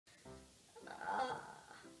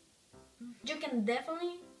You can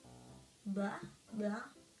definitely blah blah.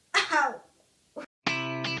 Ow!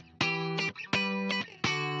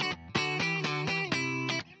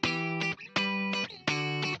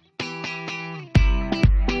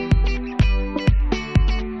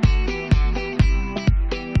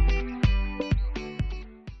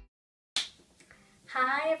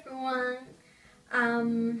 Hi everyone.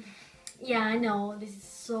 Yeah, I know this is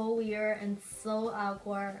so weird and so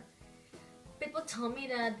awkward. People told me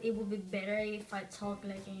that it would be better if I talk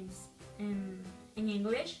like in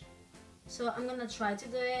English. So I'm gonna try to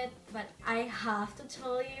do it, but I have to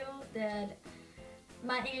tell you that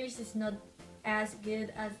my English is not as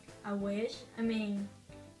good as I wish. I mean,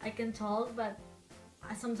 I can talk, but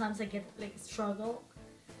sometimes I get like struggle.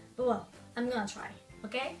 But well, I'm gonna try,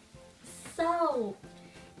 okay? So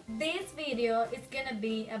this video is gonna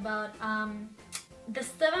be about the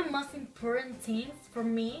 7 most important things for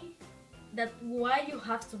me that why you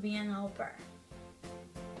have to be an au pair.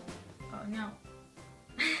 Oh no.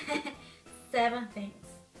 7 things.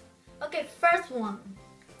 Okay, first one.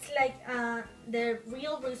 It's like the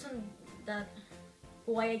real reason that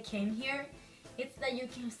why I came here. It's that you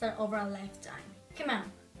can start over a lifetime. Come on.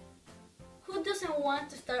 Who doesn't want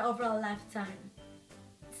to start over a lifetime?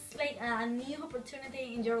 It's like a new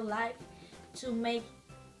opportunity in your life to make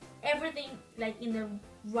everything like in the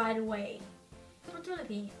right way.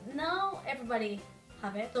 Opportunity. Now everybody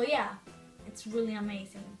have it. So yeah, it's really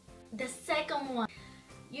amazing. The second one,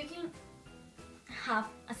 you can have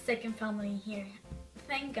a second family here.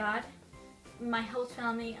 Thank God, my host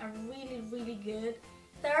family are really good.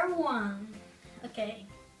 Third one, okay,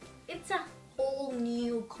 it's a whole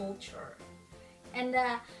new culture, and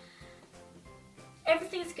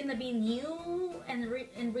everything's gonna be new and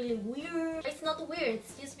really weird. It's not weird,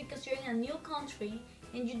 it's just because you're in a new country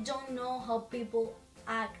and you don't know how people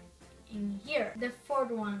act in here. The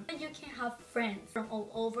fourth one, you can have friends from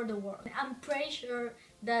all over the world. I'm pretty sure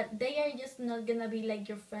that they are just not gonna be like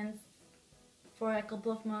your friends for a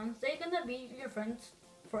couple of months. They're gonna be your friends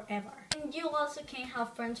forever. And you also can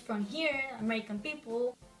have friends from here, American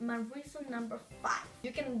people. My reason number 5,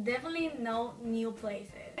 you can definitely know new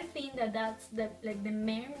places. I think that that's the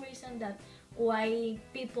main reason that why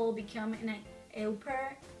people become an au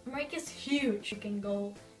pair. America is huge. You can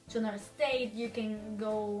go to another state. You can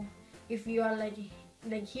go, if you are like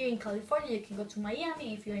here in California, you can go to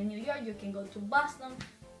Miami. If you're in New York, you can go to Boston.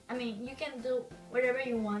 I mean, you can do whatever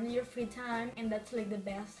you want in your free time, and that's like the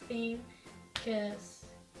best thing, because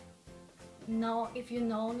if you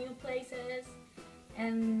know new places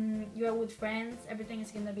and you're with friends, everything is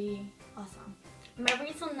gonna be awesome. My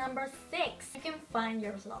reason number 6, you can find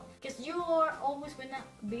yourself, because you are always gonna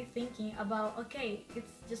be thinking about, okay,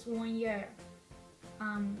 it's just 1 year,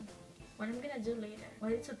 what I'm gonna do later,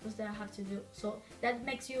 what it's supposed that I have to do. So that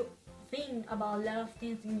makes you think about a lot of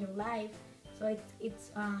things in your life. So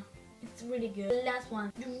it's really good. The last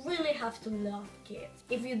one, you really have to love kids.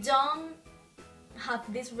 If you don't have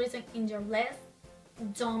this reason in your list,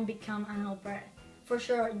 don't become an au pair. For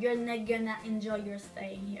sure, you're not gonna enjoy your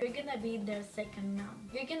stay here. You're gonna be their second mom.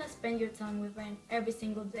 You're gonna spend your time with them every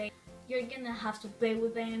single day. You're gonna have to play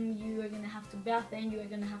with them. You're gonna have to bath them. You're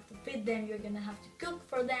gonna have to feed them. You're gonna have to cook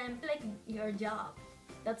for them. Like your job.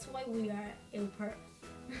 That's why we are au pairs.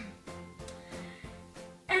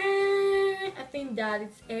 And I think that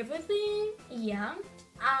is everything. Yeah.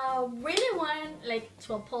 I really want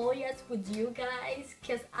to apologize with you guys,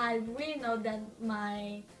 because I really know that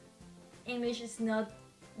my English is not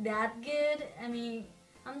that good. I mean,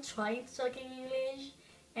 I'm trying to talk in English,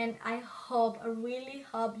 and I really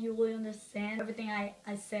hope you will understand everything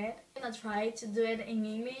I said. I'm gonna try to do it in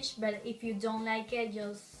English, but if you don't like it,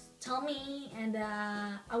 just tell me, and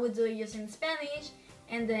I will do it just in Spanish,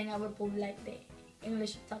 and then I will put like the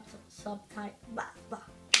English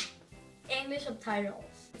English subtitles.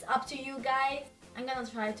 It's up to you guys. I'm gonna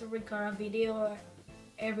try to record a video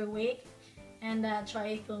every week and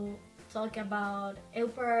try to talk about au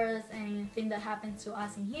pairs and things that happen to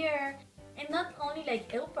us in here. And not only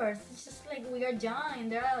like au pairs, it's just like we are young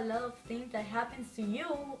and there are a lot of things that happens to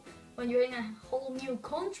you when you're in a whole new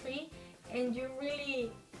country and you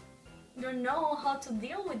really don't know how to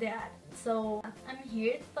deal with that. So I'm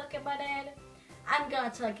here to talk about it. I'm gonna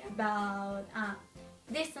talk about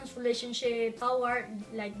distance relationships, how are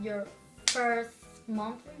like your first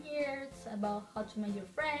month in here, about how to make your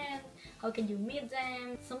friends, how can you meet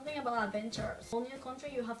them, something about adventures. Whole new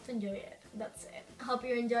country, you have to enjoy it. That's it. Hope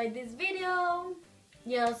you enjoyed this video.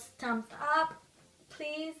 Just thumbs up,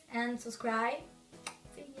 please, and subscribe.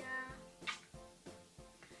 See ya.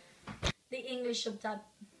 The English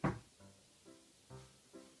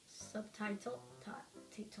subtitle.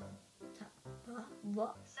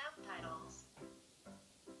 What? Subtitles.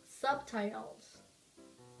 Subtitles.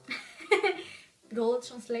 Google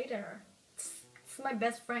Translator. It's my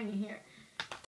best friend in here.